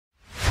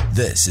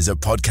This is a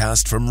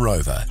podcast from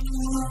Rover.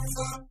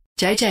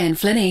 JJ and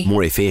Flinny.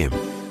 More FM.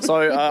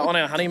 So on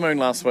our honeymoon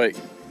last week,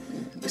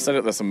 we stayed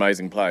at this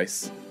amazing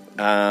place.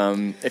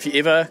 If you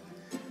ever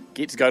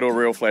get to go to a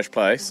real flash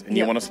place and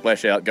you want to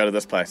splash out, go to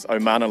this place,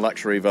 Omana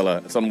Luxury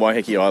Villa. It's on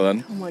Waiheke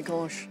Island. Oh my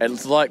gosh.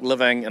 It's like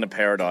living in a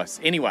paradise.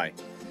 Anyway.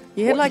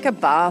 You had like a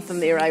bath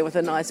in there, with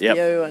a nice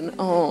view and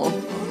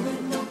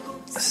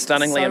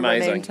stunningly so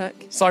amazing.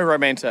 romantic. So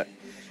romantic.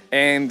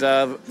 And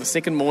the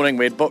second morning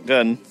we had booked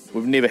in.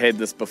 We've never had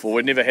this before.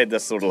 We've never had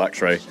this sort of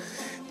luxury.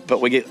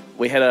 But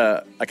we had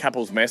a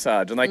couple's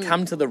massage and they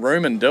come to the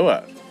room and do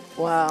it.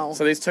 Wow.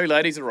 So these two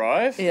ladies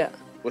arrive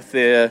with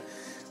their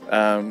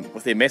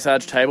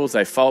massage tables.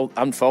 They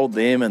unfold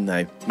them and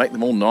they make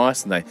them all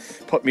nice and they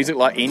put music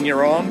like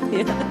Enya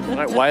on,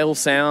 like whale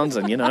sounds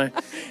and,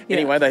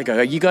 Anyway, they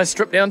go, you guys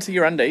strip down to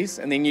your undies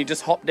and then you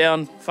just hop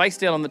down, face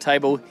down on the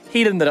table,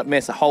 head in the the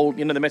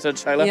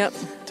massage table,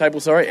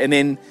 and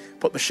then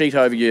put the sheet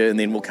over you and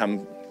then we'll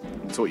come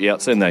and sort you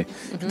out. So they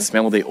can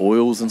smell their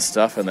oils and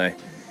stuff and they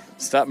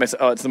start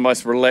it's the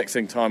most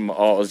relaxing time.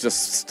 Oh, it was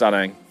just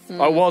stunning.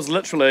 I was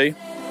literally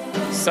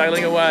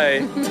sailing away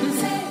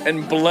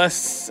in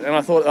bliss, and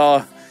I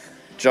thought,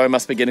 Joe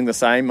must be getting the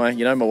same. My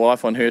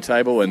wife on her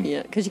table, and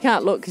because you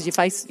can't look because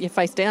you're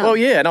face down. Well,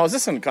 and I was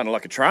just in kind of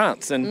like a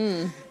trance,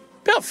 and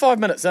about 5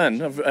 minutes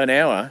in of an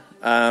hour,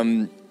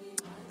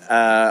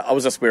 I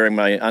was just wearing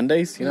my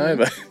undies,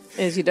 but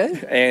as you do,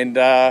 and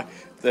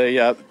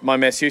my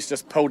masseuse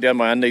just pulled down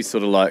my undies,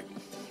 sort of like,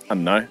 I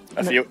don't know,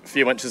 a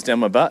few inches down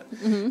my butt.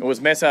 It was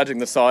massaging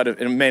the side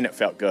of, and man, it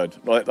felt good.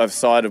 Like the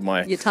side of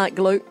my... Your tight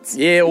glutes.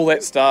 Yeah, all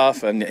that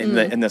stuff, and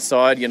the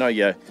side,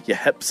 your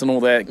hips and all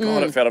that.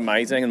 God, it felt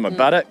amazing, and my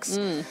buttocks.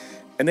 And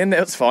then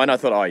that's fine. I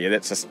thought,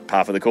 that's just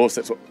par for the course.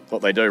 That's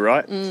what they do,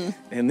 right? And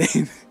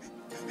then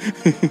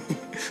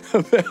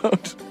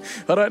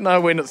I don't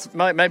know when it's,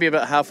 maybe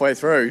about halfway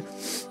through,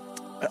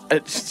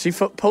 she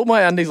pulled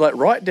my undies like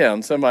right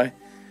down, so my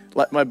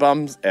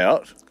bum's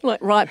out. Like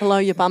right below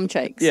your bum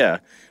cheeks. Yeah,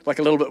 like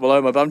a little bit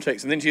below my bum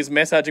cheeks. And then she was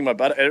massaging my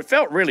butt. And it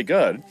felt really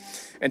good.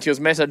 And she was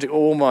massaging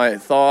all my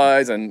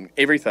thighs and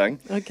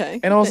everything. Okay.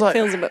 And I was like...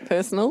 feels a bit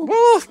personal.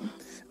 Well,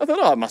 I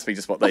thought, it must be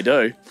just what they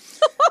do.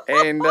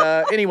 And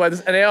anyway,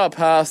 an hour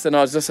passed and I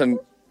was just in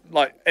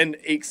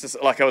ecstasy.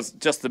 Like I was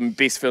just the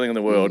best feeling in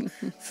the world.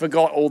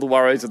 Forgot all the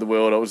worries of the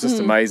world. It was just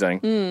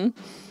amazing. And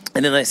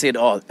then they said,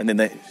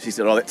 she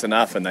said, that's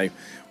enough. And they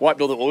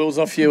wiped all the oils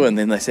off you. And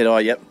then they said,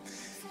 yep,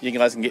 you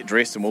guys can get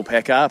dressed and we'll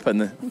pack up,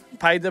 and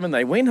paid them and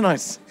they went, and I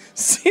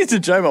said to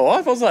Jo, my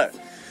wife, I was like,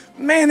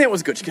 man, that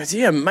was good. She goes,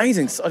 yeah,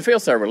 amazing. I feel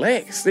so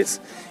relaxed.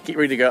 Let's get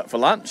ready to go out for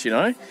lunch,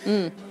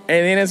 And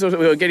then as we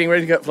were getting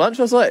ready to go out for lunch,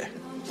 I was like,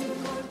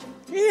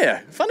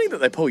 yeah, funny that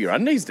they pull your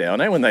undies down,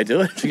 when they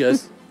do it. She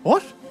goes,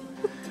 what?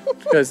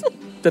 She goes,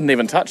 didn't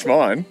even touch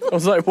mine. I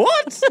was like,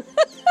 what?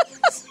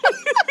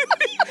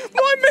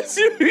 My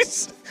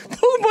masseuse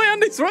pulled my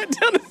undies right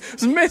down,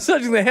 was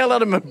massaging the hell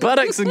out of my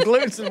buttocks and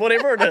glutes and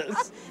whatever it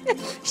is.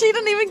 She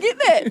didn't even get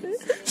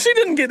that. She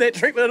didn't get that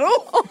treatment at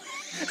all.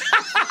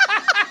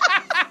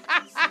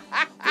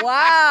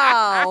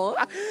 Wow.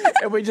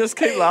 And we just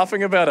keep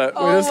laughing about it.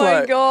 We're just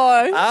my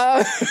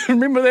gosh.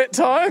 Remember that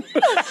time?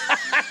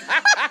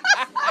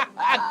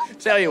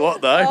 Tell you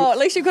what, though. Oh, at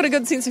least you've got a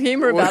good sense of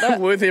humour about it.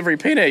 Worth every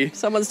penny.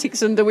 Someone's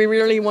texting, do we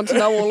really want to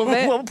know all of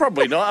that? Well,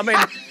 probably not. I mean...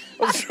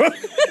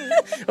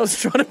 I was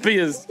trying to be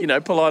as,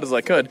 polite as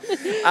I could.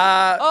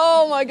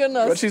 Oh, my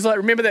goodness. But she's like,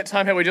 remember that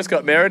time how we just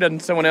got married and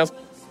someone else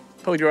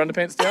pulled your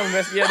underpants down?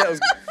 That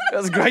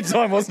was a great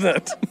time, wasn't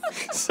it?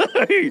 So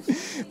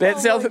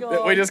that's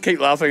we just keep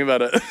laughing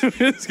about it. We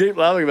just keep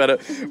laughing about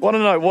it. Want to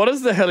know, what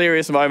is the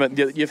hilarious moment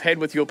that you've had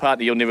with your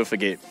partner you'll never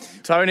forget?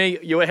 Tony,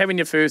 you were having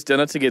your first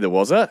dinner together,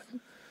 was it?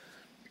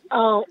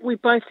 Oh, we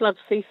both love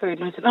seafood.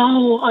 And I said,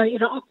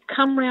 I'll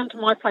come round to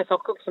my place. I'll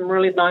cook some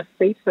really nice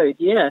seafood,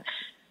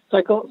 So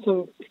I got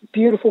some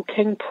beautiful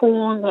king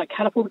prawns, I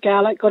cut up all the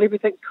garlic, got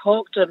everything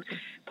cooked and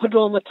put it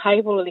on the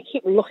table, and he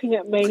kept looking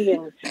at me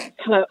and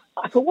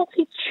I thought, what's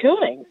he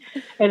chewing?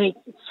 And he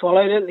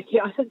swallowed it. And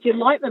I said, do you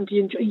like them? Do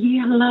you enjoy?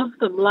 Yeah,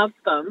 love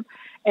them.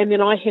 And then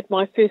I had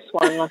my first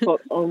one and I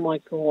thought, oh my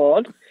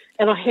God.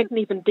 And I hadn't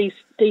even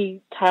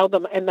detailed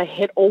them, and they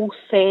had all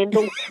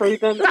sandals through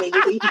them and they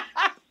were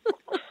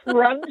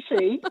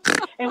crunchy.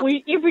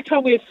 And every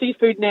time we have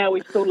seafood now,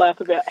 we still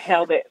laugh about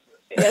how that.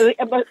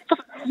 But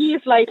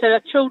years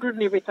later, children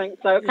and everything,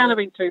 so it can't have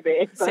been too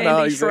bad.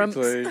 No,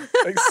 exactly.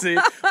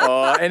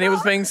 And he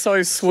was being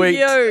so sweet,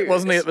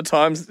 wasn't he, at the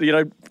time,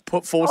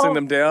 forcing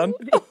them down?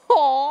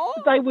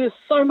 They were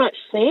so much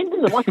sand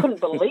in them, I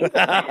couldn't believe it.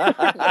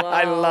 Wow.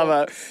 I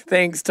love it.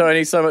 Thanks,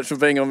 Tony, so much for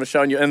being on the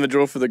show, and you're in the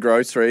draw for the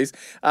groceries.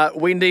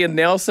 Wendy and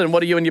Nelson, what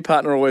do you and your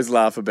partner always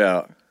laugh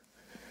about?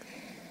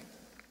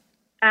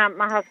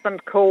 My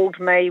husband called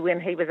me when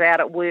he was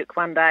out at work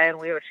one day, and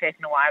we were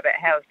chatting away about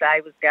how his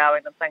day was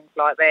going and things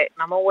like that.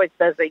 And I'm always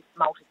busy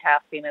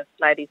multitasking, as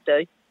ladies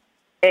do.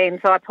 And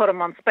so I put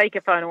him on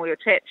speakerphone and we were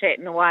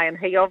chatting away, and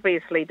he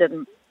obviously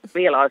didn't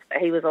realised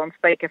that he was on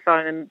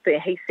speakerphone and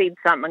that he said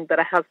something that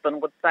a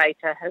husband would say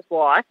to his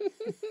wife.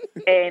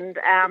 And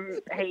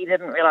he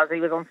didn't realise he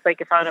was on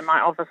speakerphone, and my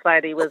office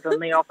lady was in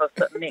the office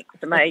sitting next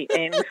to me.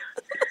 And,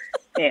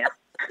 yeah.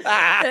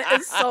 That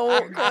is so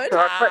awkward. So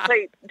I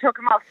quickly took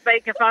him off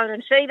speakerphone,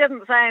 and she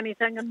didn't say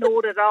anything, and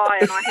nor did I.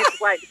 And I had to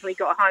wait until he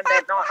got home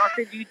that night. And I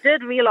said, "You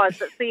did realise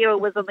that Sarah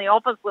was in the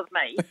office with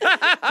me?"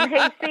 And he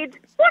said,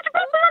 "What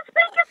about me on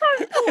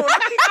speakerphone for?" And I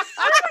said,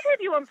 "I don't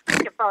have you on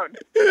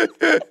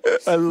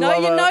speakerphone." No,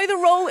 you know the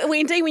rule,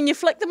 Wendy. When you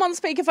flick them on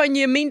speakerphone,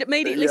 you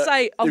immediately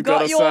say, "I've You've got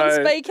gotta you on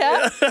say-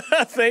 speaker."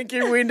 Thank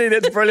you, Wendy.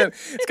 That's brilliant.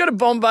 Let's go to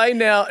Bombay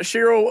now.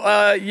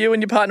 Cheryl, you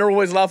and your partner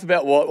always laugh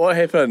about what? What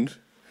happened?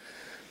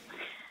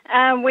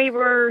 We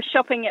were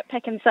shopping at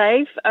Pick and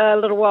Save a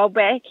little while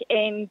back,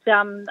 and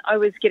I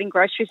was getting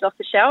groceries off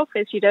the shelf,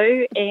 as you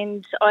do,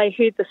 and I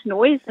heard this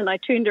noise, and I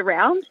turned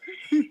around,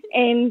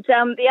 and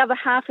the other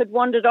half had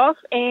wandered off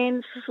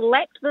and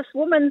slapped this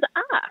woman's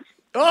ass,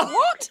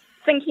 What?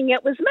 thinking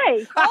it was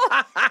me.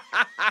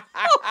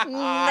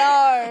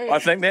 No. I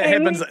think that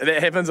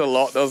happens a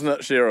lot, doesn't it,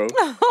 Cheryl? And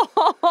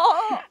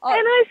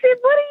I said,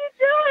 "What are you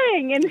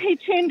doing?" And he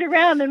turned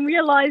around and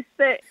realised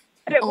that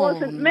it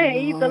wasn't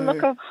me, the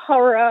look of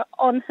horror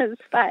on his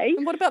face.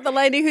 And what about the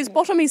lady whose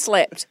bottom he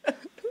slapped?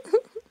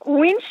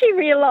 When she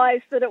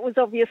realised that it was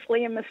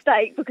obviously a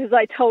mistake because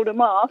I told him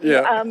off,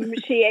 Yeah.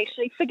 she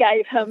actually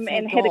forgave him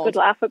and had a God. good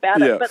laugh about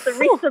Yeah. it. But the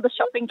rest of the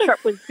shopping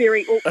trip was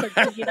very awkward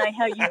because you know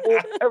how you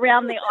walk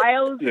around the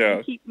aisles Yeah.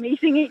 and keep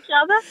meeting each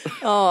other.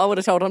 Oh, I would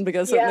have told him to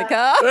go sit in the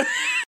car.